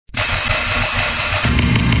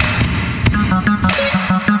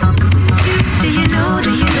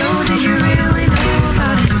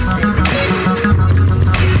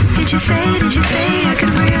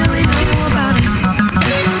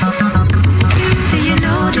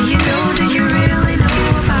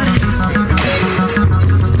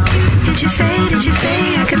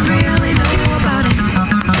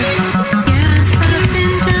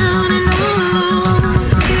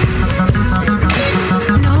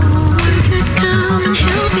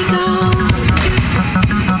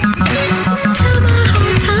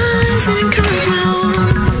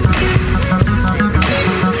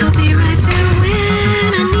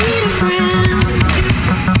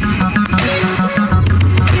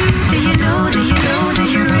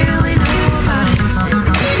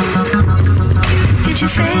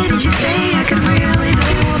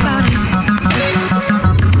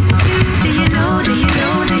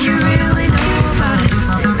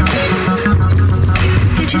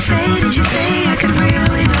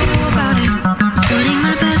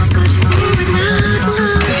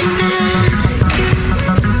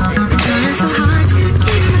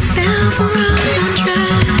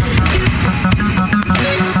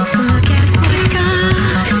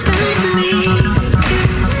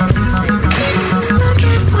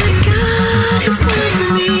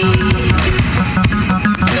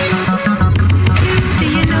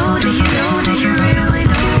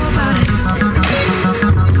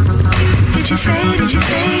did you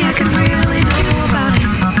say I could really know about it?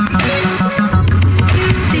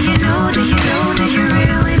 Do you know, do you know, do you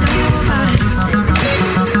really know about it?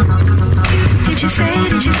 Did you say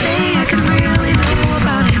I could really know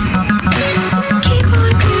about it? Keep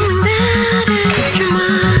on going that extra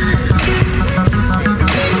mile.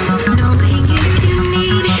 Knowing if you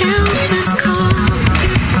need help, just call.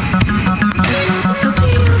 I'll be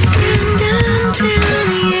your friend until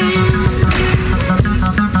the end.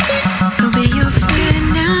 I'll be your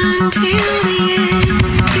friend until the end.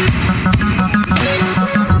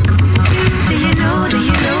 Do you know, do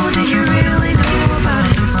you know, do you really know about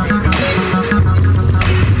it?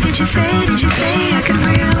 Did you say I could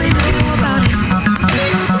really know about it?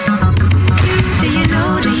 Do you know,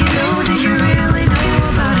 do you know, do you really know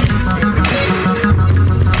about it?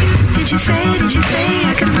 Did you say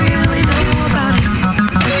I could really know about it?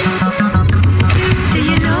 Do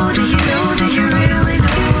you know, do you know, do you really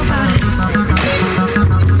know about it?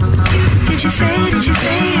 Did you say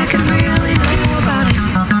I could really know about it?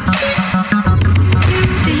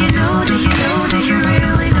 Do you know, do you know, do you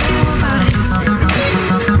really know about it?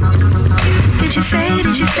 Did you say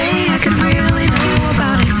I could really